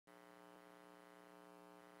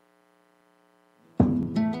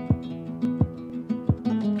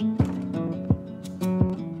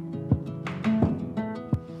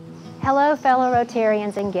Hello, fellow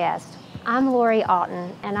Rotarians and guests. I'm Lori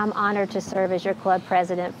Alton, and I'm honored to serve as your club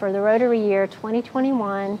president for the Rotary year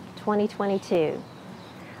 2021-2022.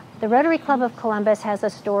 The Rotary Club of Columbus has a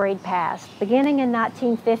storied past, beginning in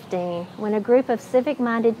 1915, when a group of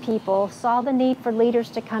civic-minded people saw the need for leaders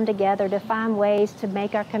to come together to find ways to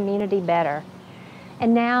make our community better.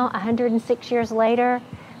 And now, 106 years later,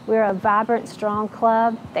 we're a vibrant, strong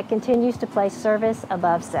club that continues to place service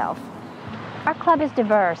above self. Our club is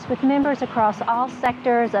diverse, with members across all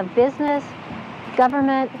sectors of business,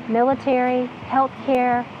 government, military,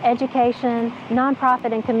 healthcare, education,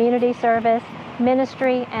 nonprofit and community service,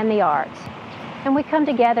 ministry, and the arts. And we come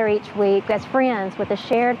together each week as friends with a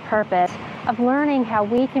shared purpose of learning how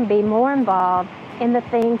we can be more involved in the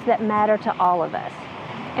things that matter to all of us.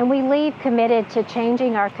 And we leave committed to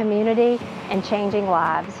changing our community and changing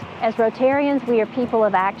lives. As Rotarians, we are people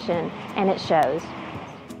of action, and it shows.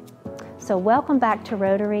 So welcome back to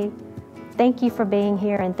Rotary. Thank you for being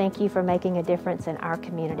here, and thank you for making a difference in our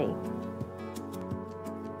community.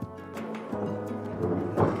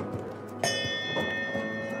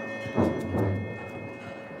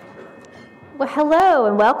 Well, hello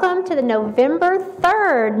and welcome to the November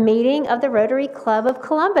 3rd meeting of the Rotary Club of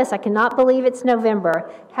Columbus. I cannot believe it's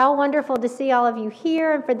November. How wonderful to see all of you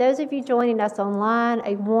here, and for those of you joining us online,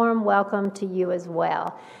 a warm welcome to you as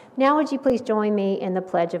well. Now would you please join me in the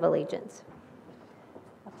Pledge of Allegiance.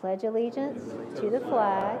 I pledge allegiance to the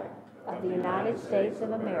flag of the United States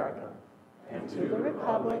of America and to the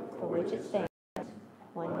republic for which it stands,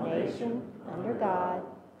 one nation, under God,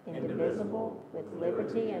 indivisible, with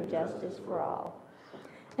liberty and justice for all.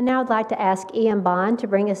 And now I'd like to ask Ian Bond to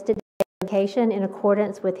bring us today's invocation in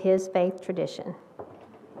accordance with his faith tradition.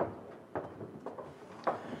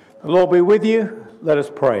 The Lord be with you. Let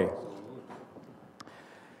us pray.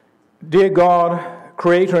 Dear God,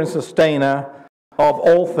 creator and sustainer of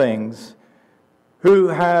all things, who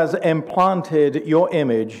has implanted your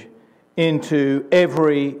image into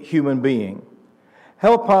every human being,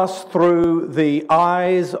 help us through the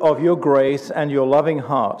eyes of your grace and your loving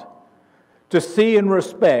heart to see and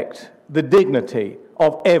respect the dignity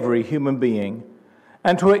of every human being,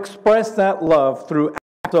 and to express that love through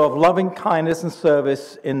acts of loving kindness and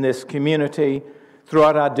service in this community,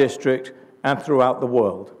 throughout our district, and throughout the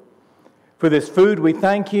world. For this food we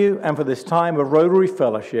thank you, and for this time of Rotary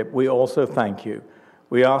Fellowship we also thank you.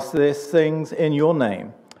 We ask these things in your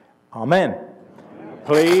name. Amen.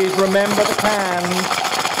 Please remember the cans.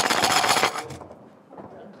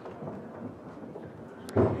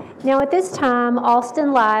 Now at this time,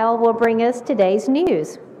 Alston Lyle will bring us today's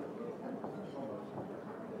news.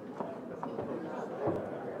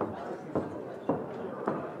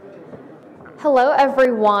 Hello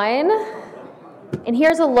everyone, and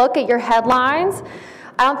here's a look at your headlines.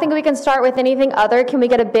 I don't think we can start with anything other. Can we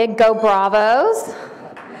get a big go Bravos?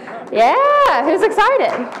 Yeah, who's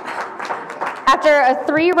excited? After a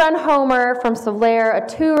 3-run homer from Savlair, a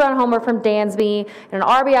 2-run homer from Dansby, and an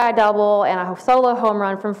RBI double, and a solo home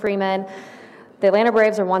run from Freeman, the Atlanta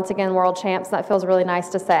Braves are once again world champs. That feels really nice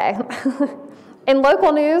to say. In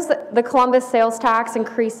local news, the Columbus sales tax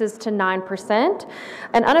increases to 9%.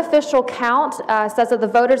 An unofficial count says that the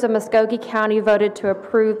voters of Muskogee County voted to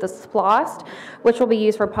approve the SPLOST, which will be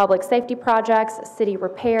used for public safety projects, city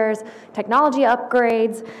repairs, technology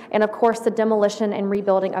upgrades, and of course the demolition and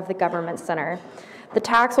rebuilding of the government center. The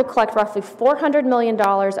tax will collect roughly $400 million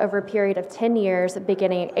over a period of 10 years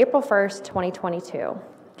beginning April 1st, 2022.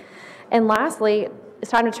 And lastly, it's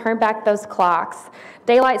time to turn back those clocks.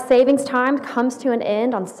 Daylight savings time comes to an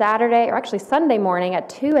end on Saturday, or actually Sunday morning at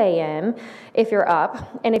 2 a.m. if you're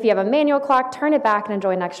up. And if you have a manual clock, turn it back and enjoy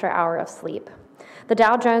an extra hour of sleep. The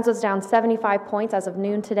Dow Jones was down 75 points as of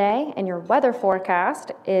noon today, and your weather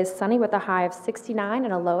forecast is sunny with a high of 69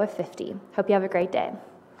 and a low of 50. Hope you have a great day.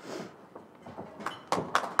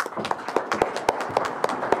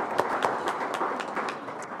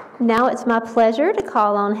 Now it's my pleasure to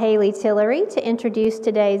call on Hayley Tillery to introduce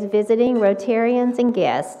today's visiting Rotarians and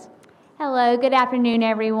guests. Hello, good afternoon,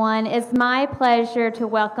 everyone. It's my pleasure to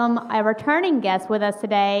welcome a returning guest with us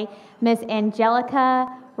today, Miss Angelica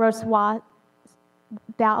Roswadowski.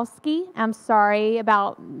 I'm sorry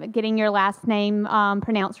about getting your last name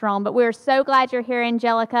pronounced wrong, but we're so glad you're here,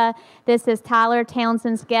 Angelica. This is Tyler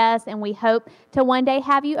Townsend's guest, and we hope to one day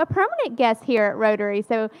have you a permanent guest here at Rotary.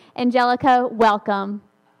 So, Angelica, welcome.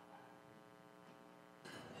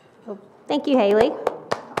 Thank you, Hayley.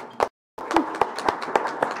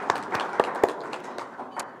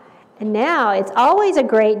 And now it's always a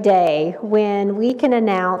great day when we can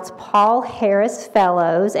announce Paul Harris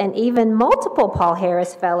Fellows and even multiple Paul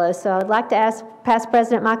Harris Fellows. So I'd like to ask Past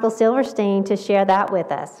President Michael Silverstein to share that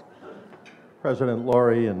with us. President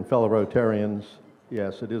Laurie and fellow Rotarians,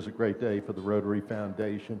 yes, it is a great day for the Rotary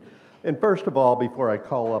Foundation. And first of all, before I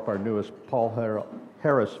call up our newest Paul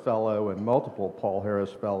Harris Fellow and multiple Paul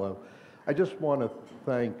Harris Fellow, I just want to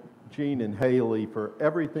thank Gene and Hayley for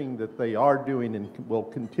everything that they are doing and will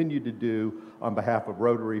continue to do on behalf of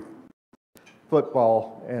Rotary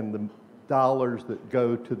football and the dollars that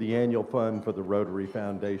go to the annual fund for the Rotary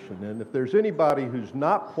Foundation. And if there's anybody who's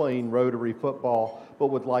not playing Rotary football but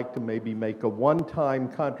would like to maybe make a one-time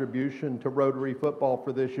contribution to Rotary football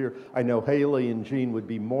for this year, I know Hayley and Gene would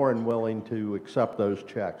be more than willing to accept those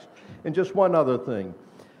checks. And just one other thing,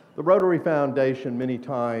 the Rotary Foundation many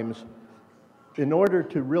times, in order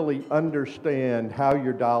to really understand how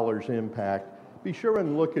your dollars impact, be sure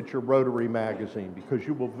and look at your Rotary magazine, because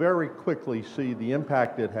you will very quickly see the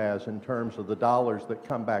impact it has in terms of the dollars that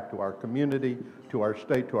come back to our community, to our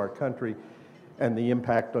state, to our country, and the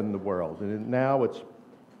impact on the world. And now it's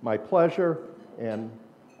my pleasure and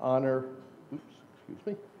honor,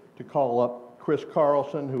 to call up Chris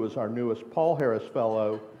Carlson, who is our newest Paul Harris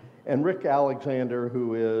Fellow, and Rick Alexander,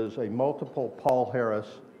 who is a multiple Paul Harris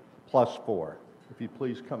 +4. If you'd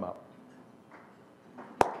please come up.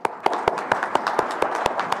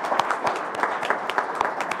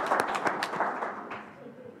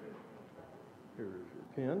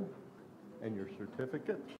 Pin and your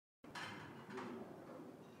certificate.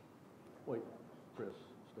 Wait, Chris,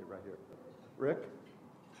 stay right here. Rick,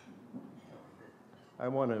 I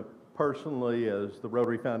want to personally, as the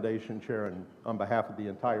Rotary Foundation Chair and on behalf of the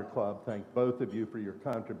entire club, thank both of you for your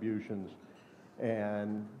contributions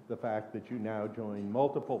and the fact that you now join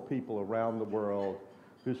multiple people around the world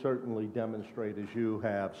who certainly demonstrate, as you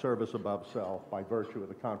have, service above self by virtue of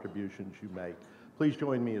the contributions you make. Please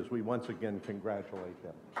join me as we once again congratulate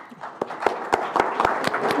them.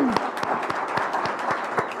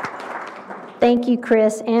 Thank you,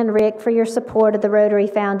 Chris and Rick, for your support of the Rotary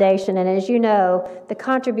Foundation. And as you know, the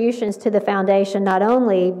contributions to the foundation not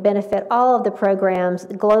only benefit all of the programs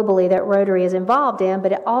globally that Rotary is involved in,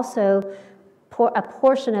 but it also, a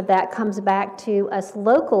portion of that comes back to us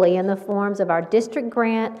locally in the forms of our district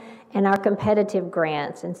grant and our competitive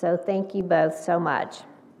grants. And so thank you both so much.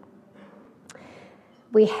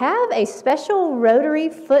 We have a special Rotary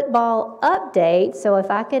football update, so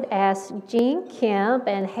if I could ask Jean Kemp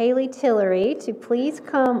and Hayley Tillery to please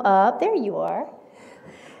come up, there you are,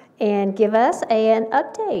 and give us an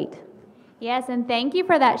update. Yes, and thank you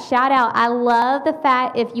for that shout out. I love the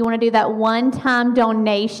fact if you want to do that one-time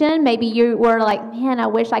donation, maybe you were like, man, I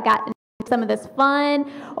wish I got some of this fun,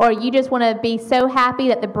 or you just want to be so happy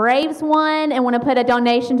that the Braves won and want to put a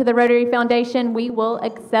donation to the Rotary Foundation, we will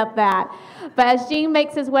accept that. But as Gene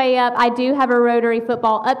makes his way up, I do have a Rotary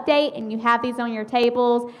football update, and you have these on your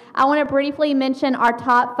tables. I want to briefly mention our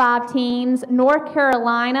top 5 teams. North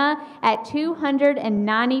Carolina at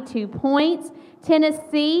 292 points.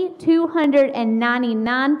 Tennessee,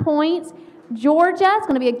 299 points. Georgia, it's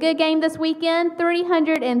going to be a good game this weekend,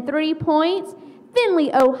 303 points.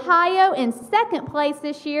 Findlay, Ohio, in second place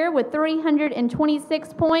this year with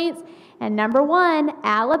 326 points. And number 1,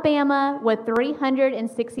 Alabama, with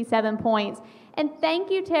 367 points. And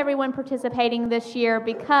thank you to everyone participating this year,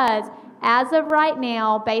 because as of right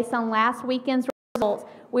now, based on last weekend's results,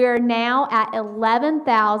 we are now at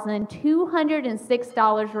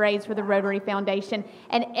 $11,206 raised for the Rotary Foundation.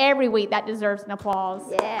 And every week that deserves an applause.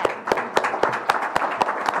 Yeah.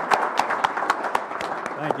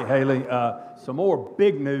 Thank you, Hayley. Some more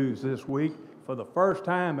big news this week. For the first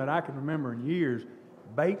time that I can remember in years,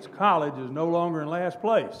 Bates College is no longer in last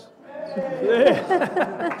place.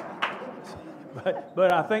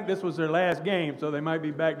 but I think this was their last game, so they might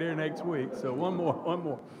be back there next week. So one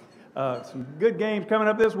more. Some good games coming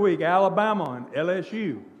up this week. Alabama and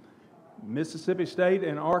LSU, Mississippi State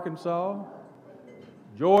and Arkansas,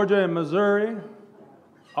 Georgia and Missouri,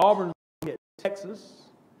 Auburn at Texas,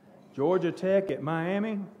 Georgia Tech at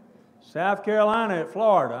Miami, South Carolina at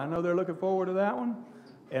Florida. I know they're looking forward to that one.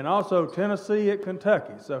 And also Tennessee at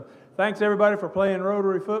Kentucky. So thanks everybody for playing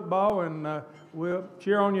Rotary football, and we'll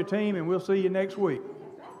cheer on your team, and we'll see you next week.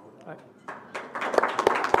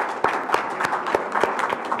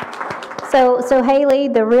 So Hayley,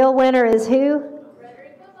 the real winner is who?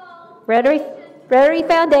 Rotary football. Rotary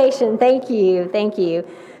Foundation. Thank you. A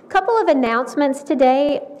couple of announcements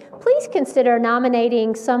today. Please consider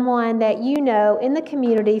nominating someone that you know in the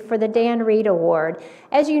community for the Dan Reed Award.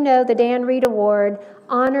 As you know, the Dan Reed Award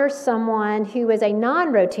honors someone who is a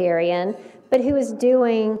non-Rotarian, but who is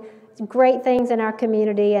doing great things in our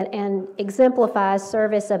community and exemplifies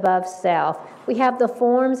service above self. We have the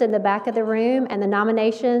forms in the back of the room, and the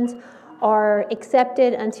nominations are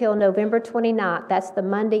accepted until November 29th. That's the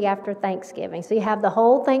Monday after Thanksgiving. So you have the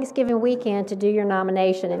whole Thanksgiving weekend to do your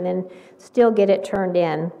nomination and then still get it turned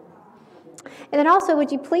in. And then also,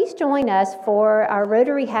 would you please join us for our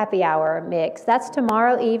Rotary Happy Hour mix? That's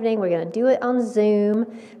tomorrow evening. We're going to do it on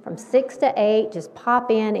Zoom from 6 to 8. Just pop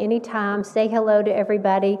in anytime, say hello to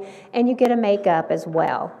everybody, and you get a makeup as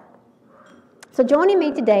well. So joining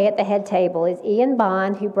me today at the head table is Ian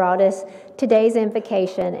Bond, who brought us today's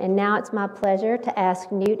invocation. And now it's my pleasure to ask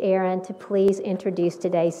Newt Aaron to please introduce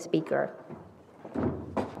today's speaker.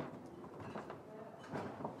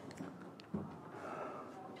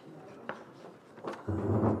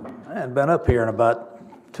 I hadn't been up here in about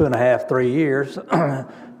 2.5, 3 years.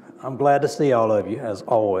 I'm glad to see all of you, as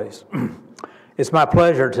always. It's my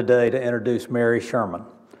pleasure today to introduce Merri Sherman.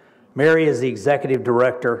 Merri is the Executive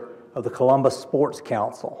Director of the Columbus Sports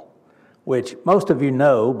Council, which most of you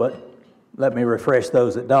know, but let me refresh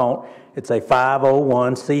those that don't. It's a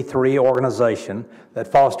 501c3 organization that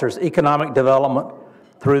fosters economic development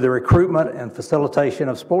through the recruitment and facilitation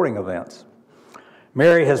of sporting events.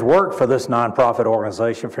 Merri has worked for this nonprofit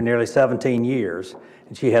organization for nearly 17 years,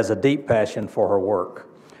 and she has a deep passion for her work.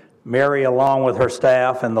 Merri, along with her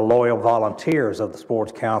staff and the loyal volunteers of the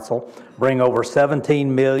Sports Council, bring over $17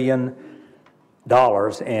 million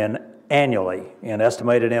annually in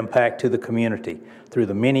estimated impact to the community through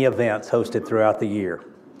the many events hosted throughout the year.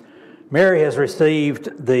 Merri has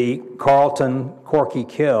received the Carlton Corky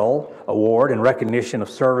Kell Award in recognition of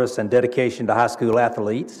service and dedication to high school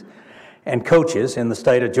athletes and coaches in the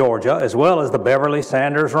state of Georgia, as well as the Beverly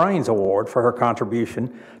Sanders Raines Award for her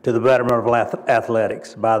contribution to the betterment of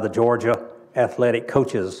athletics by the Georgia Athletic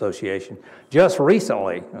Coaches Association. Just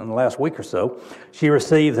recently, in the last week or so, she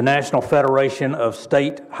received the National Federation of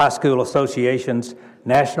State High School Associations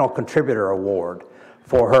National Contributor Award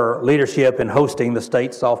for her leadership in hosting the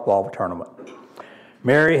state softball tournament.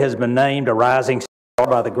 Merri has been named a Rising Star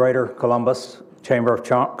by the Greater Columbus Chamber of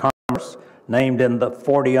Commerce, named in the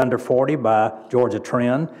 40 Under 40 by Georgia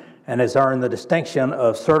Trend, and has earned the distinction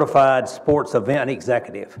of Certified Sports Event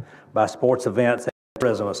Executive by Sports Events and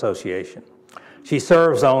Tourism Association. She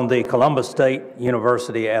serves on the Columbus State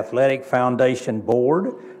University Athletic Foundation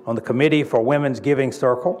Board, on the Committee for Women's Giving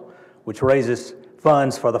Circle, which raises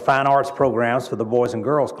funds for the fine arts programs for the Boys and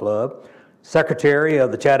Girls Club, Secretary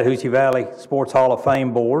of the Chattahoochee Valley Sports Hall of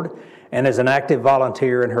Fame Board, and is an active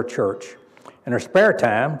volunteer in her church. In her spare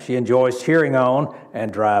time, she enjoys cheering on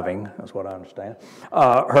and driving, that's what I understand,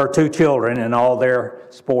 her 2 children in all their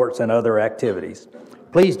sports and other activities.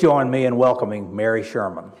 Please join me in welcoming Merri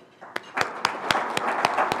Sherman.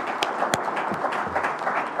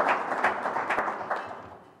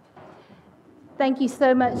 Thank you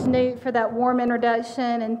so much, Newt, for that warm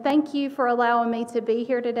introduction, and thank you for allowing me to be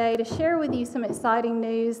here today to share with you some exciting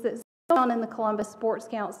news that's going on in the Columbus Sports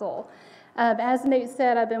Council. As Newt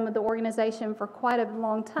said, I've been with the organization for quite a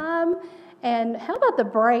long time, and how about the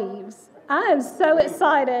Braves? I am so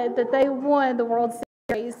excited that they won the World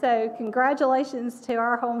Series, so congratulations to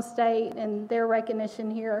our home state and their recognition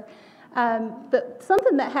here. But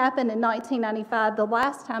something that happened in 1995, the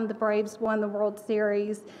last time the Braves won the World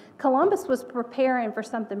Series, Columbus was preparing for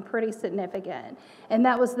something pretty significant, and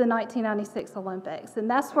that was the 1996 Olympics. And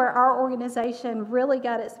that's where our organization really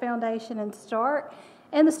got its foundation and start,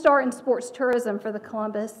 and the start in sports tourism for the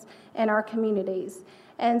Columbus and our communities.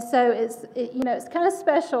 And so it's kind of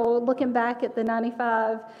special looking back at the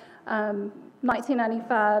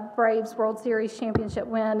 1995 Braves World Series championship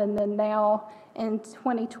win, and then now in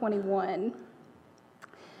 2021.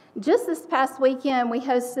 Just this past weekend, we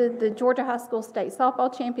hosted the Georgia High School State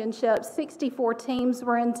Softball Championship. 64 teams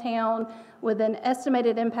were in town with an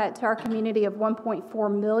estimated impact to our community of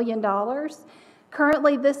 $1.4 million.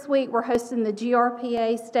 Currently this week, we're hosting the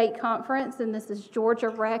GRPA State Conference, and this is Georgia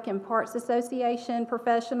Rec and Parks Association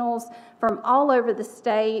professionals from all over the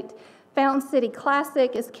state. Fountain City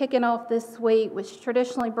Classic is kicking off this week, which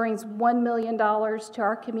traditionally brings $1 million to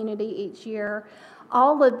our community each year.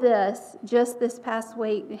 All of this, just this past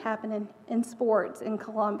week, happening in sports in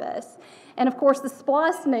Columbus. And of course, the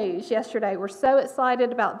SPLOS news yesterday, we're so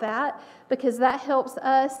excited about that because that helps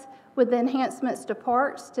us with the enhancements to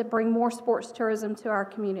parks to bring more sports tourism to our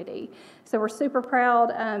community. So we're super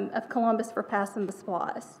proud of Columbus for passing the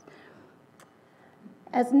SPLOS.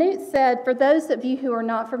 As Newt said, for those of you who are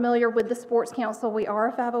not familiar with the Sports Council, we are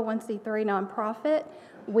a 501c3 nonprofit.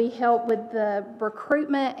 We help with the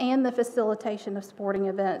recruitment and the facilitation of sporting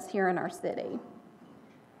events here in our city.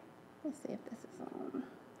 Let's see if this is on.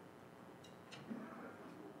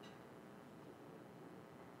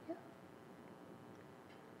 Yeah.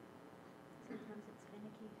 Sometimes it's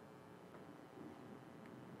finicky.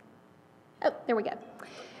 there we go.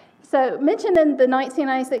 So mentioned in the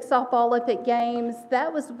 1996 Softball Olympic Games,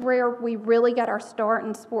 that was where we really got our start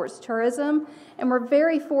in sports tourism. And we're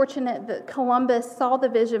very fortunate that Columbus saw the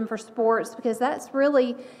vision for sports, because that's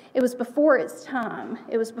really, it was before its time.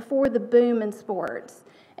 It was before the boom in sports.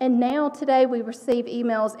 And now today we receive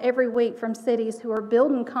emails every week from cities who are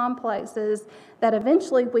building complexes that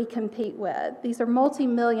eventually we compete with. These are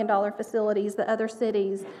multi-million-dollar facilities that other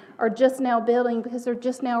cities are just now building because they're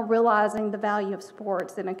just now realizing the value of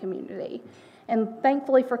sports in a community. And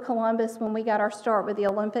thankfully for Columbus, when we got our start with the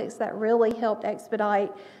Olympics, that really helped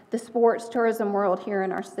expedite the sports tourism world here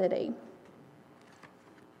in our city.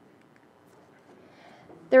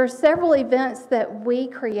 There are several events that we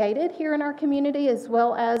created here in our community, as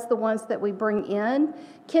well as the ones that we bring in.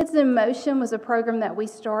 Kids in Motion was a program that we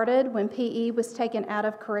started when PE was taken out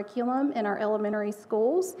of curriculum in our elementary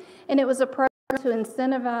schools. And it was a program to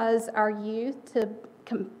incentivize our youth to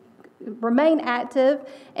remain active,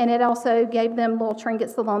 and it also gave them little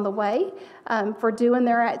trinkets along the way for doing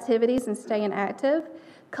their activities and staying active.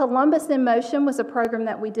 Columbus in Motion was a program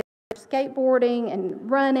that we did skateboarding and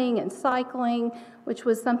running and cycling, which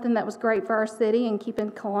was something that was great for our city and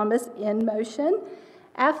keeping Columbus in motion.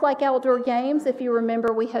 Aflac Outdoor Games, if you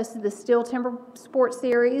remember, we hosted the Steel Timber Sports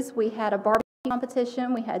Series. We had a barbecue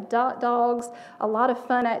competition, we had dogs, a lot of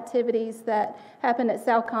fun activities that happened at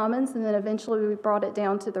South Commons, and then eventually we brought it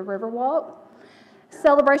down to the Riverwalk.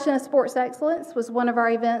 Celebration of Sports Excellence was one of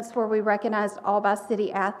our events where we recognized all by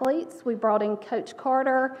city athletes. We brought in Coach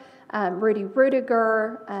Carter, Rudy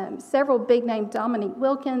Rudiger, several big name, Dominique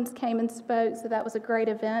Wilkins came and spoke, so that was a great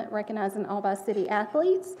event recognizing all by city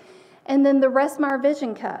athletes. And then the Restmeyer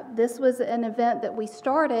Vision Cup. This was an event that we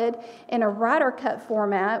started in a Ryder Cup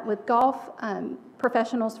format with golf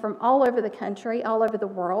professionals from all over the country, all over the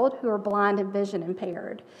world, who are blind and vision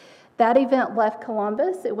impaired. That event left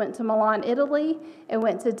Columbus, it went to Milan, Italy, it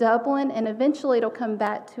went to Dublin, and eventually it'll come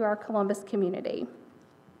back to our Columbus community.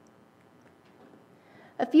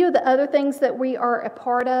 A few of the other things that we are a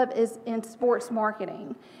part of is in sports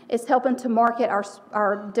marketing. It's helping to market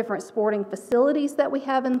our different sporting facilities that we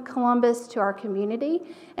have in Columbus to our community.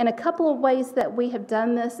 And a couple of ways that we have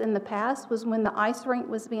done this in the past was when the ice rink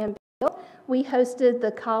was being built, we hosted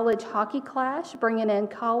the College Hockey Clash, bringing in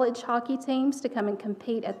college hockey teams to come and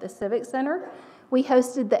compete at the Civic Center. We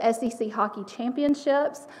hosted the SEC Hockey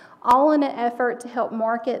Championships, all in an effort to help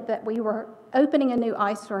market that we were opening a new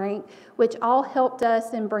ice rink, which all helped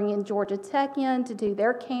us in bringing Georgia Tech in to do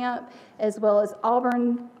their camp, as well as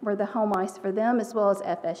Auburn were the home ice for them, as well as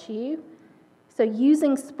FSU. So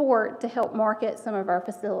using sport to help market some of our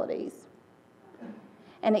facilities.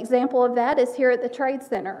 An example of that is here at the Trade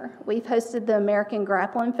Center. We've hosted the American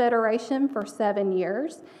Grappling Federation for 7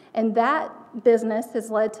 years, and that business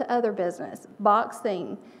has led to other business,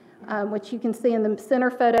 boxing, which you can see in the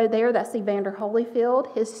center photo there. That's Evander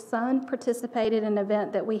Holyfield. His son participated in an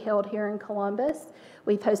event that we held here in Columbus.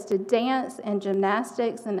 We've hosted dance and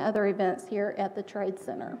gymnastics and other events here at the Trade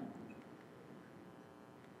Center.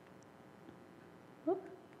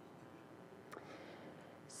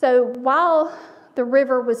 So while the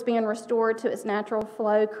river was being restored to its natural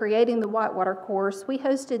flow, creating the whitewater course, we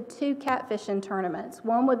hosted 2 catfishing tournaments,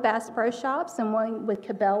 one with Bass Pro Shops and one with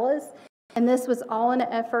Cabela's. And this was all in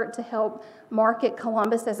an effort to help market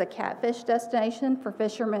Columbus as a catfish destination for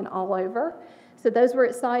fishermen all over. So those were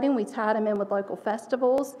exciting. We tied them in with local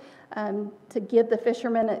festivals to give the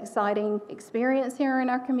fishermen an exciting experience here in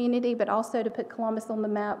our community, but also to put Columbus on the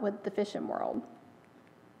map with the fishing world.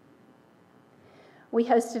 We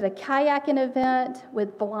hosted a kayaking event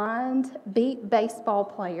with blind beep baseball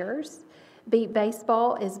players. Beep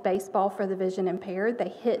baseball is baseball for the vision impaired. They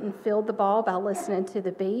hit and field the ball by listening to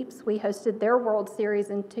the beeps. We hosted their World Series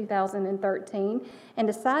in 2013 and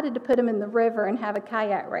decided to put them in the river and have a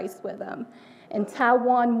kayak race with them. And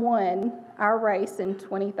Taiwan won our race in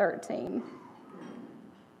 2013.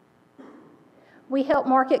 We help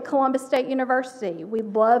market Columbus State University. We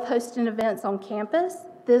love hosting events on campus.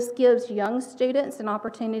 This gives young students an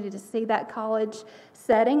opportunity to see that college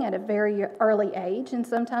setting at a very early age, and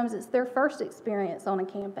sometimes it's their first experience on a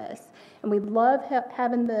campus. And we love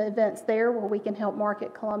having the events there where we can help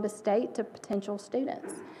market Columbus State to potential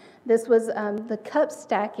students. This was the cup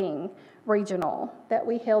stacking regional that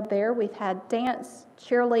we held there. We've had dance,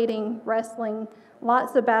 cheerleading, wrestling,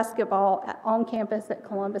 lots of basketball on campus at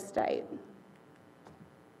Columbus State.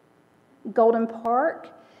 Golden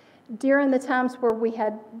Park. During the times where we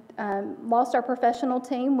had lost our professional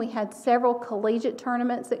team, we had several collegiate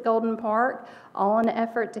tournaments at Golden Park, all in an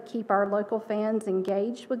effort to keep our local fans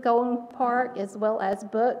engaged with Golden Park, as well as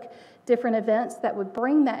book different events that would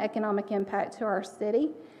bring that economic impact to our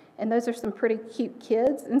city. And those are some pretty cute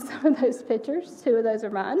kids in some of those pictures. 2 of those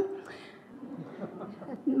are mine.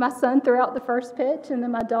 My son threw out the first pitch, and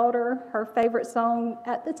then my daughter, her favorite song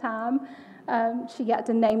at the time, she got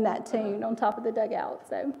to name that tune on top of the dugout.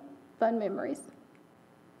 So, fun memories.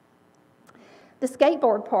 The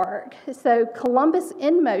skateboard park. So Columbus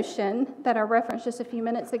in Motion, that I referenced just a few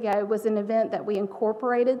minutes ago, was an event that we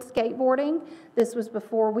incorporated skateboarding. This was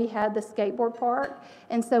before we had the skateboard park.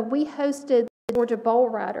 And so we hosted the Georgia Bowl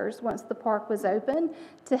Riders once the park was open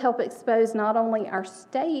to help expose not only our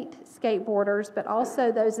state skateboarders, but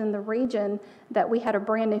also those in the region that we had a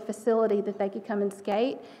brand new facility that they could come and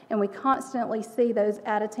skate. And we constantly see those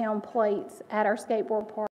out-of-town plates at our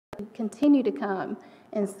skateboard park continue to come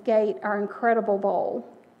and skate our incredible bowl.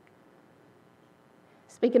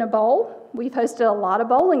 Speaking of bowl, we've hosted a lot of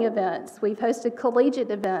bowling events. We've hosted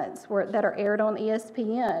collegiate events that are aired on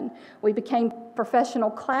ESPN. We became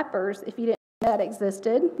professional clappers, if you didn't know that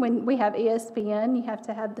existed. When we have ESPN, you have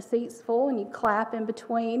to have the seats full and you clap in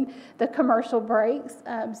between the commercial breaks.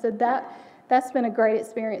 So that's been a great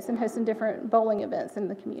experience in hosting different bowling events in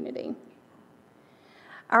the community.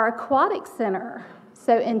 Our aquatic center.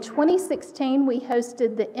 So in 2016, we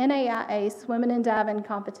hosted the NAIA Swimming and Diving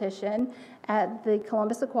Competition at the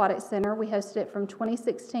Columbus Aquatic Center. We hosted it from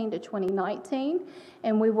 2016 to 2019,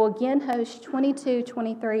 and we will again host 22,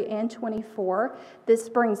 23, and 24. This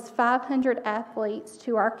brings 500 athletes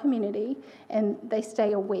to our community, and they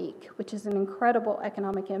stay a week, which is an incredible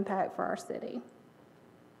economic impact for our city.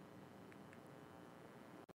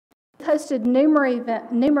 We've hosted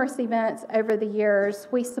numerous events over the years.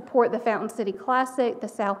 We support the Fountain City Classic, the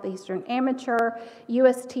Southeastern Amateur,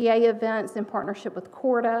 USTA events in partnership with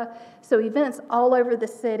Corda. So events all over the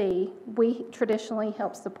city, we traditionally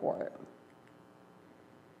help support.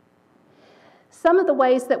 Some of the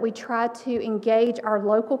ways that we try to engage our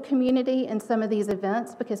local community in some of these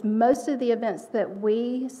events, because most of the events that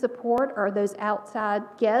we support are those outside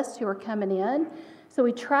guests who are coming in. So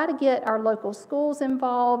we try to get our local schools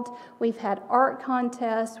involved. We've had art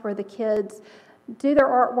contests where the kids do their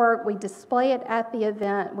artwork. We display it at the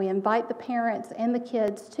event. We invite the parents and the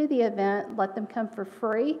kids to the event, let them come for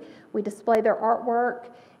free. We display their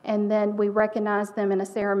artwork, and then we recognize them in a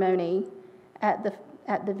ceremony at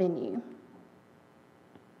the venue.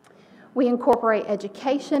 We incorporate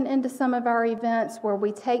education into some of our events where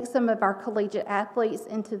we take some of our collegiate athletes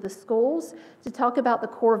into the schools to talk about the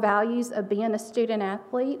core values of being a student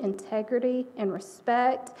athlete, integrity and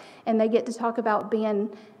respect, and they get to talk about being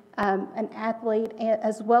an athlete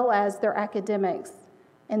as well as their academics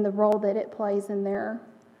and the role that it plays in their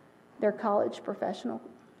college professional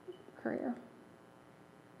career.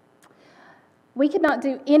 We could not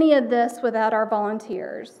do any of this without our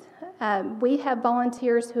volunteers. We have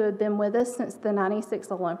volunteers who have been with us since the '96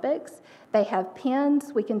 Olympics. They have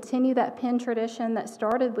pins. We continue that pin tradition that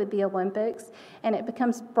started with the Olympics, and it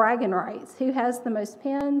becomes bragging rights. Who has the most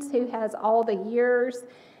pins? Who has all the years?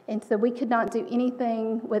 And so we could not do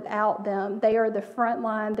anything without them. They are the front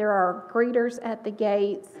line. They're our greeters at the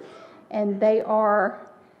gates, and they are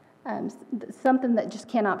something that just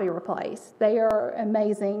cannot be replaced. They are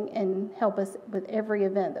amazing and help us with every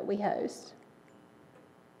event that we host.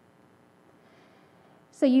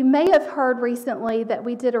 So you may have heard recently that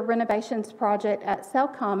we did a renovations project at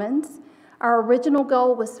South Commons. Our original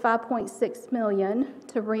goal was $5.6 million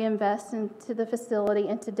to reinvest into the facility,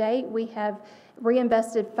 and to date we have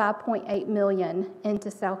reinvested $5.8 million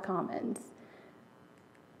into South Commons.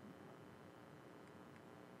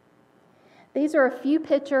 These are a few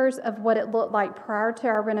pictures of what it looked like prior to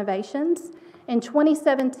our renovations. In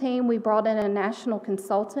 2017, we brought in a national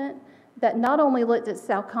consultant that not only looked at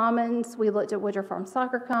South Commons, we looked at Woodruff Farm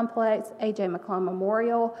Soccer Complex, A.J. McClung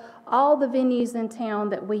Memorial, all the venues in town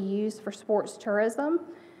that we use for sports tourism.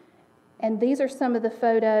 And these are some of the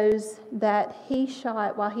photos that he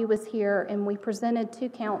shot while he was here, and we presented to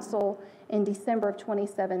council in December of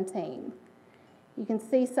 2017. You can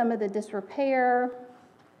see some of the disrepair,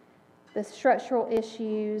 the structural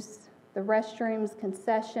issues, the restrooms,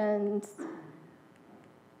 concessions,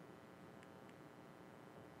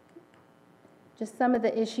 just some of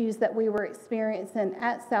the issues that we were experiencing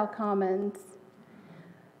at South Commons.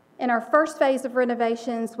 In our first phase of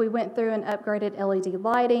renovations, we went through and upgraded LED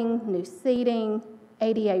lighting, new seating,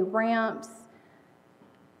 ADA ramps,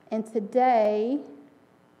 and today,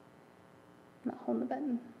 I'm not holding the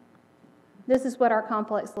button, this is what our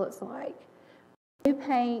complex looks like. New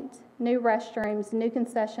paint, new restrooms, new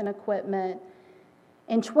concession equipment,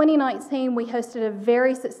 In 2019, we hosted a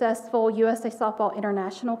very successful USA Softball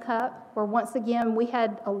International Cup, where once again we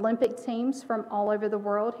had Olympic teams from all over the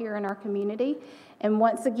world here in our community. And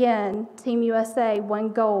once again, Team USA won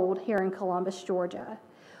gold here in Columbus, Georgia.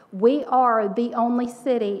 We are the only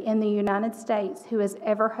city in the United States who has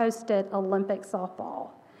ever hosted Olympic softball.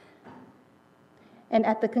 And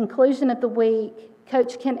at the conclusion of the week,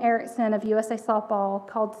 Coach Ken Erickson of USA Softball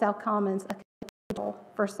called South Commons a cathedral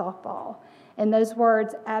for softball. And those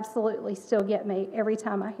words absolutely still get me every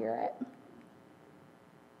time I hear it.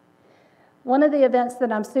 One of the events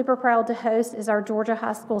that I'm super proud to host is our Georgia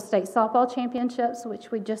High School State Softball Championships,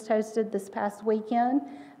 which we just hosted this past weekend.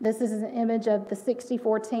 This is an image of the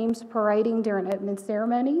 64 teams parading during opening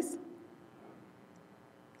ceremonies.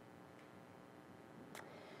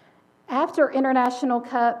 After International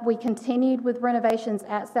Cup, we continued with renovations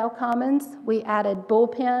at South Commons. We added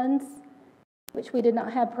bullpens, which we did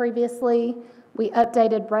not have previously. We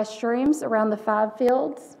updated restrooms around the 5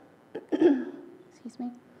 fields. Excuse me.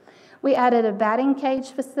 We added a batting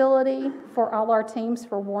cage facility for all our teams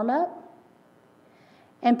for warm-up.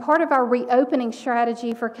 And part of our reopening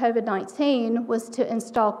strategy for COVID-19 was to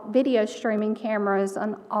install video streaming cameras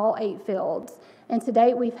on all 8 fields. And to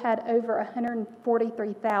date, we've had over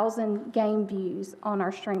 143,000 game views on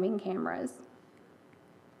our streaming cameras.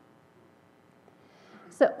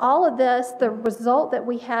 So all of this, the result that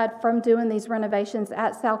we had from doing these renovations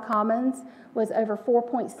at South Commons was over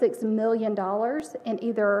 $4.6 million in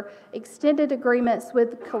either extended agreements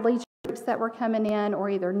with collegiate groups that were coming in or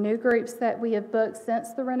either new groups that we have booked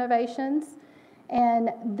since the renovations.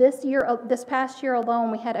 And this past year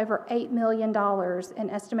alone, we had over $8 million in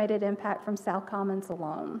estimated impact from South Commons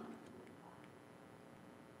alone.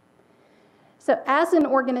 So as an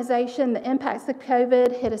organization, the impacts of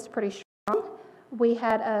COVID hit us pretty strong. We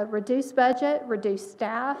had a reduced budget, reduced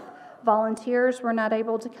staff. Volunteers were not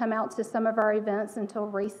able to come out to some of our events until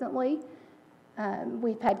recently.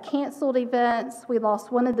 We've had canceled events. We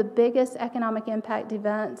lost one of the biggest economic impact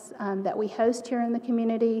events that we host here in the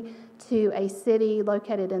community to a city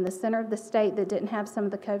located in the center of the state that didn't have some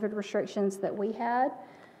of the COVID restrictions that we had.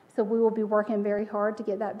 So we will be working very hard to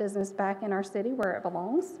get that business back in our city where it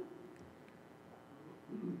belongs.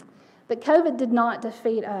 But COVID did not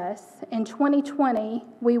defeat us. In 2020,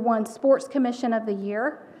 we won Sports Commission of the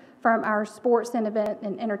Year from our Sports and Event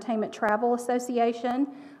and Entertainment Travel Association.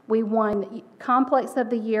 We won Complex of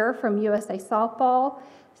the Year from USA Softball,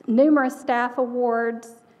 numerous staff awards,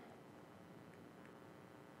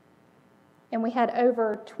 and we had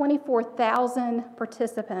over 24,000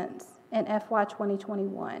 participants in FY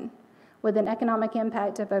 2021 with an economic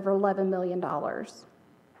impact of over $11 million.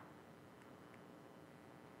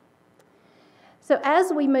 So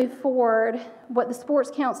as we move forward, what the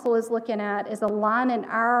Sports Council is looking at is aligning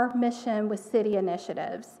our mission with city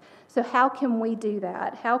initiatives. So how can we do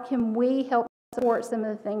that? How can we help support some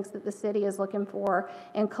of the things that the city is looking for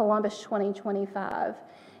in Columbus 2025?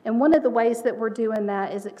 And one of the ways that we're doing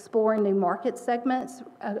that is exploring new market segments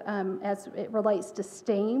as it relates to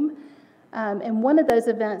STEAM. And one of those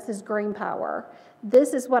events is Green Power.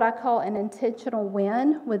 This is what I call an intentional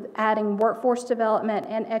win with adding workforce development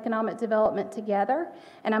and economic development together.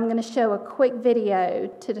 And I'm going to show a quick video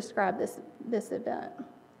to describe this event.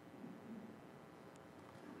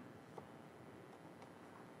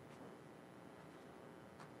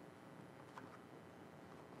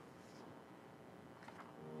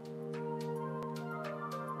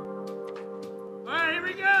 All right, here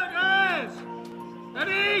we go, guys.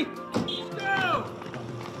 Ready? Let's go.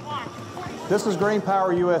 This is Green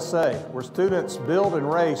Power USA, where students build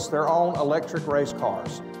and race their own electric race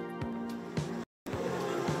cars.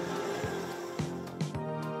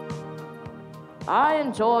 I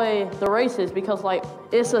enjoy the races because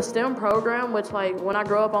it's a STEM program, which when I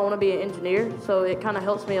grow up I want to be an engineer, so it kind of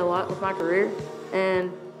helps me a lot with my career,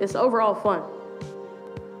 and it's overall fun.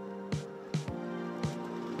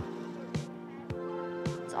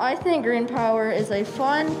 I think Green Power is a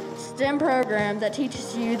fun STEM program that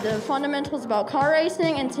teaches you the fundamentals about car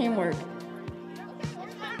racing and teamwork.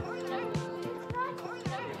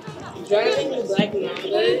 Driving the Black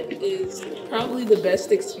Mamba is probably the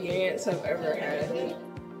best experience I've ever had.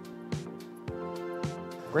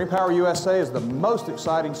 Green Power USA is the most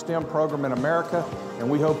exciting STEM program in America, and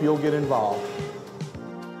we hope you'll get involved.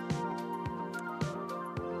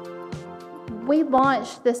 We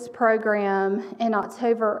launched this program in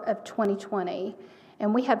October of 2020,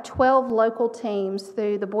 and we have 12 local teams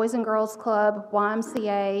through the Boys and Girls Club,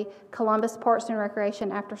 YMCA, Columbus Parks and Recreation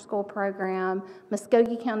After School Program,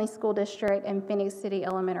 Muskogee County School District, and Phoenix City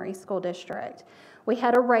Elementary School District. We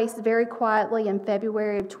had a race very quietly in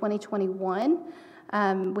February of 2021.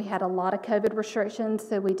 We had a lot of COVID restrictions,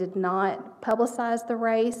 so we did not publicize the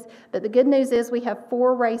race. But the good news is we have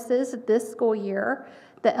 4 races this school year.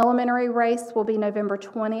 The elementary race will be November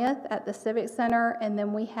 20th at the Civic Center, and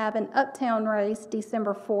then we have an uptown race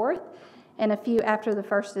December 4th and a few after the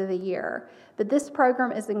first of the year. But this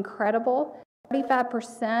program is incredible.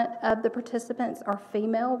 35% of the participants are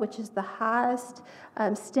female, which is the highest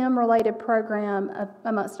STEM-related program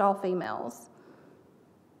amongst all females.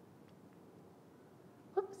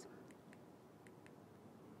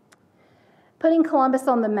 Putting Columbus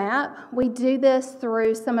on the map, we do this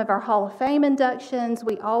through some of our Hall of Fame inductions.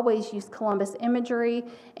 We always use Columbus imagery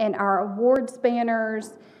in our awards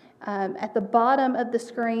banners. At the bottom of the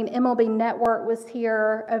screen, MLB Network was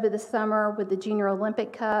here over the summer with the Junior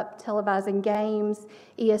Olympic Cup, televising games.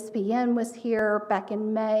 ESPN was here back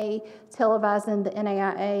in May, televising the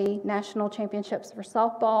NAIA National Championships for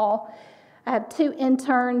softball. I have 2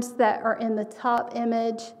 interns that are in the top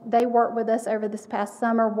image. They worked with us over this past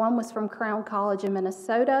summer. One was from Crown College in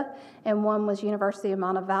Minnesota, and one was University of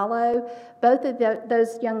Montevallo. Both of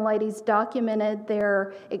those young ladies documented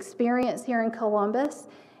their experience here in Columbus,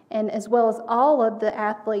 and as well as all of the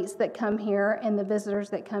athletes that come here and the visitors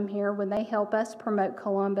that come here when they help us promote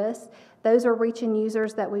Columbus. Those are reaching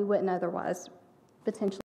users that we wouldn't otherwise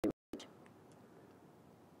potentially.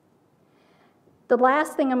 The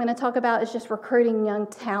last thing I'm going to talk about is just recruiting young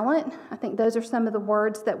talent. I think those are some of the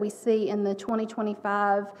words that we see in the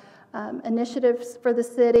 2025 initiatives for the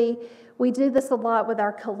city. We do this a lot with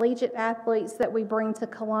our collegiate athletes that we bring to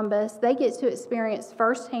Columbus. They get to experience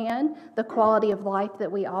firsthand the quality of life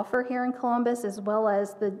that we offer here in Columbus, as well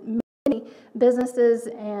as the many businesses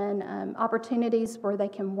and opportunities where they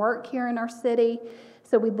can work here in our city.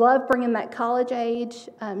 So we love bringing that college age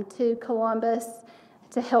to Columbus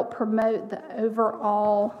to help promote the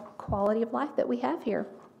overall quality of life that we have here.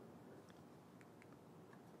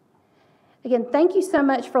 Again, thank you so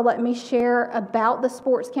much for letting me share about the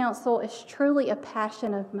Sports Council. It's truly a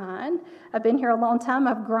passion of mine. I've been here a long time.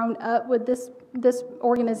 I've grown up with this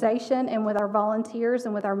organization and with our volunteers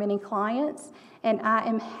and with our many clients, and I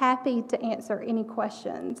am happy to answer any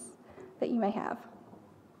questions that you may have.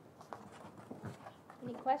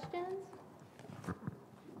 Any questions?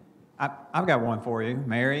 I've got one for you,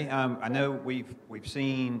 Merri. I know we've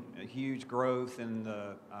seen a huge growth in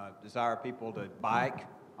the desire of people to bike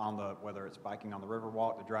on whether it's biking on the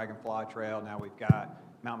Riverwalk, the Dragonfly Trail. Now we've got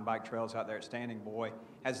mountain bike trails out there at Standing Boy.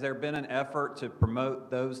 Has there been an effort to promote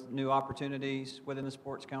those new opportunities within the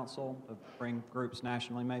Sports Council to bring groups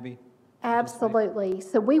nationally, maybe? Absolutely.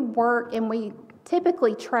 So we work and we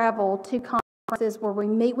typically travel to conferences where we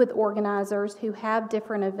meet with organizers who have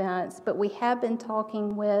different events, but we have been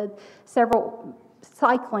talking with several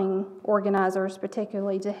cycling organizers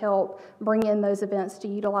particularly to help bring in those events to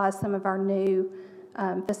utilize some of our new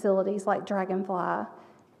facilities like Dragonfly.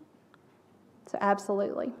 So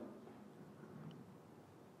absolutely.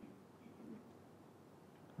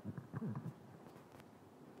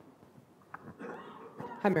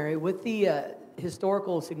 Hi, Merri. With the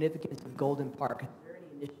historical significance of Golden Park, are there any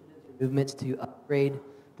initiatives or movements to upgrade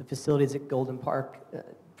the facilities at Golden Park,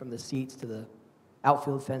 from the seats to the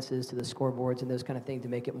outfield fences to the scoreboards and those kind of things, to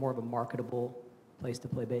make it more of a marketable place to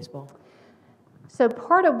play baseball? So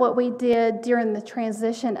part of what we did during the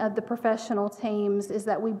transition of the professional teams is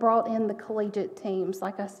that we brought in the collegiate teams,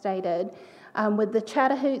 like I stated. With the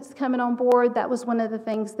Chattahoots coming on board, that was one of the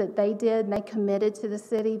things that they did, and they committed to the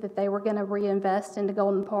city that they were going to reinvest into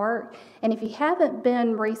Golden Park. And if you haven't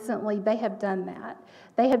been recently, they have done that.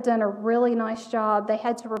 They have done a really nice job. They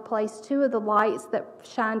had to replace 2 of the lights that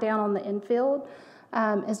shine down on the infield,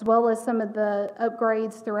 as well as some of the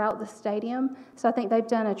upgrades throughout the stadium. So I think they've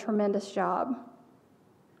done a tremendous job.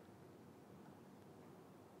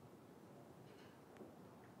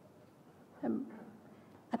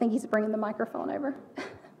 I think he's bringing the microphone over.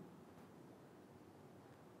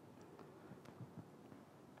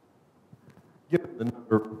 Given the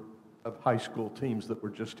number of high school teams that were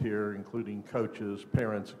just here, including coaches,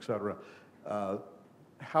 parents, et cetera,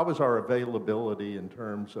 how is our availability in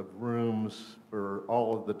terms of rooms for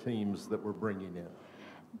all of the teams that we're bringing in?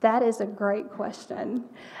 That is a great question.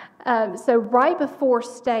 So right before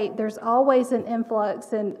state, there's always an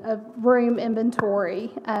influx of room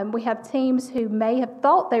inventory. We have teams who may have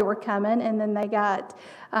thought they were coming, and then they got,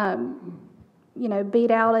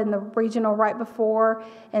 beat out in the regional right before.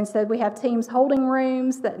 And so we have teams holding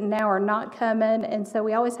rooms that now are not coming. And so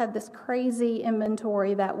we always have this crazy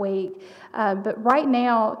inventory that week. But right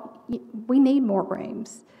now, we need more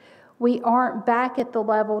rooms. We aren't back at the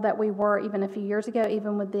level that we were even a few years ago,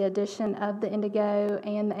 even with the addition of the Indigo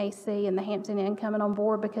and the AC and the Hampton Inn coming on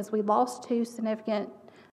board, because we lost two significant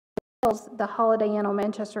hotels, the Holiday Inn on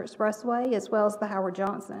Manchester Expressway as well as the Howard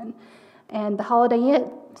Johnson. And the Holiday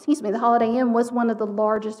Inn was one of the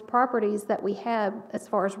largest properties that we have as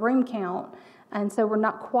far as room count. And so we're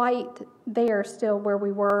not quite there still where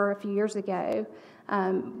we were a few years ago.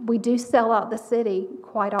 We do sell out the city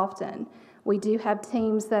quite often. We do have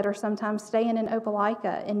teams that are sometimes staying in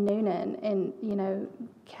Opelika, in Noonan, and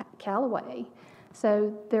Callaway.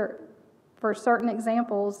 So there, for certain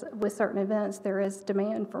examples, with certain events, there is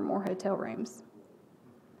demand for more hotel rooms,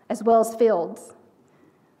 as well as fields.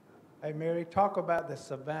 Hey, Merri, talk about the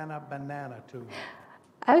Savannah Banana to me.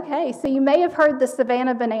 Okay, so you may have heard the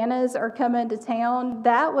Savannah Bananas are coming to town.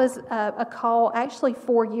 That was a call actually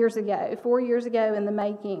 4 years ago in the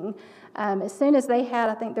making. As soon as they had,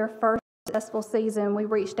 I think, their first successful season, we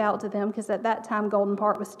reached out to them because at that time Golden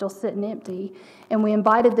Park was still sitting empty, and we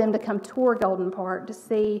invited them to come tour Golden Park to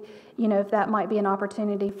see, if that might be an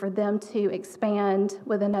opportunity for them to expand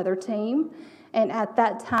with another team. And at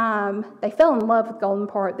that time, they fell in love with Golden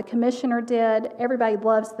Park. The commissioner did. Everybody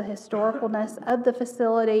loves the historicalness of the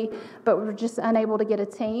facility, but we're just unable to get a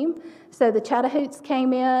team. So the Chattahoots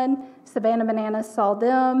came in. Savannah Bananas saw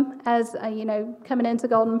them as, coming into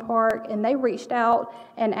Golden Park, and they reached out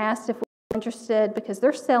and asked if we were interested because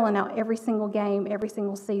they're selling out every single game, every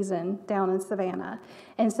single season down in Savannah.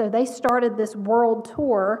 And so they started this world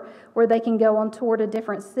tour where they can go on tour to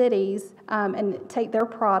different cities and take their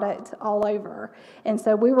product all over. And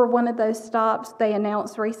so we were one of those stops. They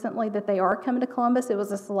announced recently that they are coming to Columbus. It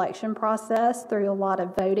was a selection process through a lot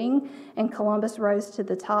of voting, and Columbus rose to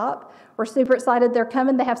the top. We're super excited they're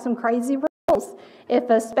coming. They have some crazy rules. If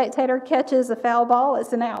a spectator catches a foul ball,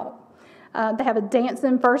 it's an out. They have a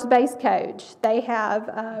dancing first base coach. They have,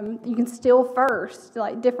 you can steal first,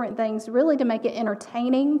 like different things, really to make it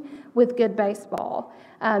entertaining with good baseball.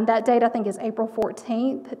 That date, I think, is April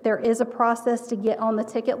 14th. There is a process to get on the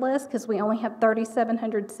ticket list because we only have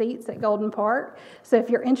 3,700 seats at Golden Park. So if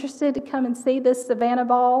you're interested to come and see this Savannah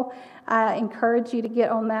ball, I encourage you to get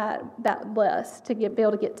on that list to be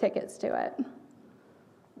able to get tickets to it.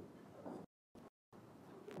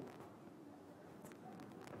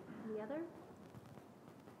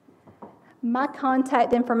 My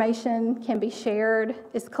contact information can be shared.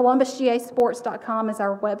 It's columbusgasports.com is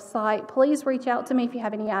our website. Please reach out to me if you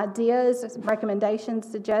have any ideas, recommendations,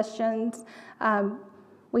 suggestions.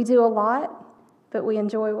 We do a lot, but we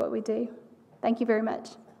enjoy what we do. Thank you very much.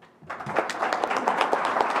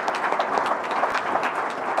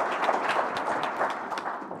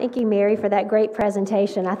 Thank you, Merri, for that great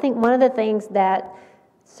presentation. I think one of the things that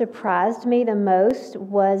surprised me the most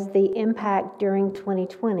was the impact during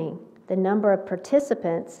 2020. The number of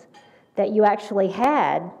participants that you actually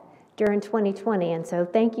had during 2020. And so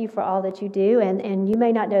thank you for all that you do. And you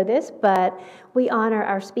may not know this, but we honor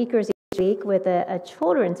our speakers each week with a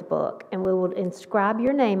children's book, and we will inscribe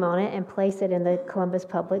your name on it and place it in the Columbus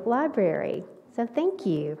Public Library. So thank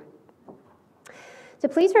you. So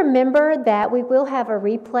please remember that we will have a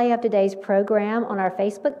replay of today's program on our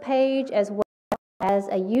Facebook page as well as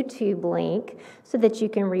a YouTube link so that you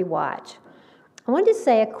can rewatch. I wanted to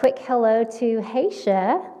say a quick hello to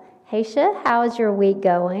Haysha. Haysha, how is your week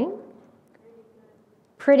going?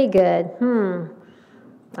 Pretty good.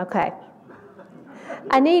 Okay.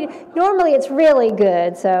 Normally it's really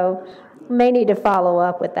good, so may need to follow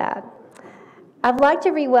up with that. I'd like to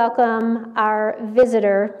re-welcome our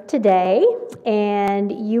visitor today,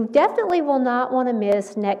 and you definitely will not want to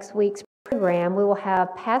miss next week's program. We will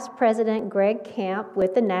have past President Greg Camp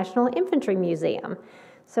with the National Infantry Museum.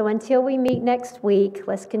 So until we meet next week,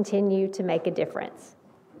 let's continue to make a difference.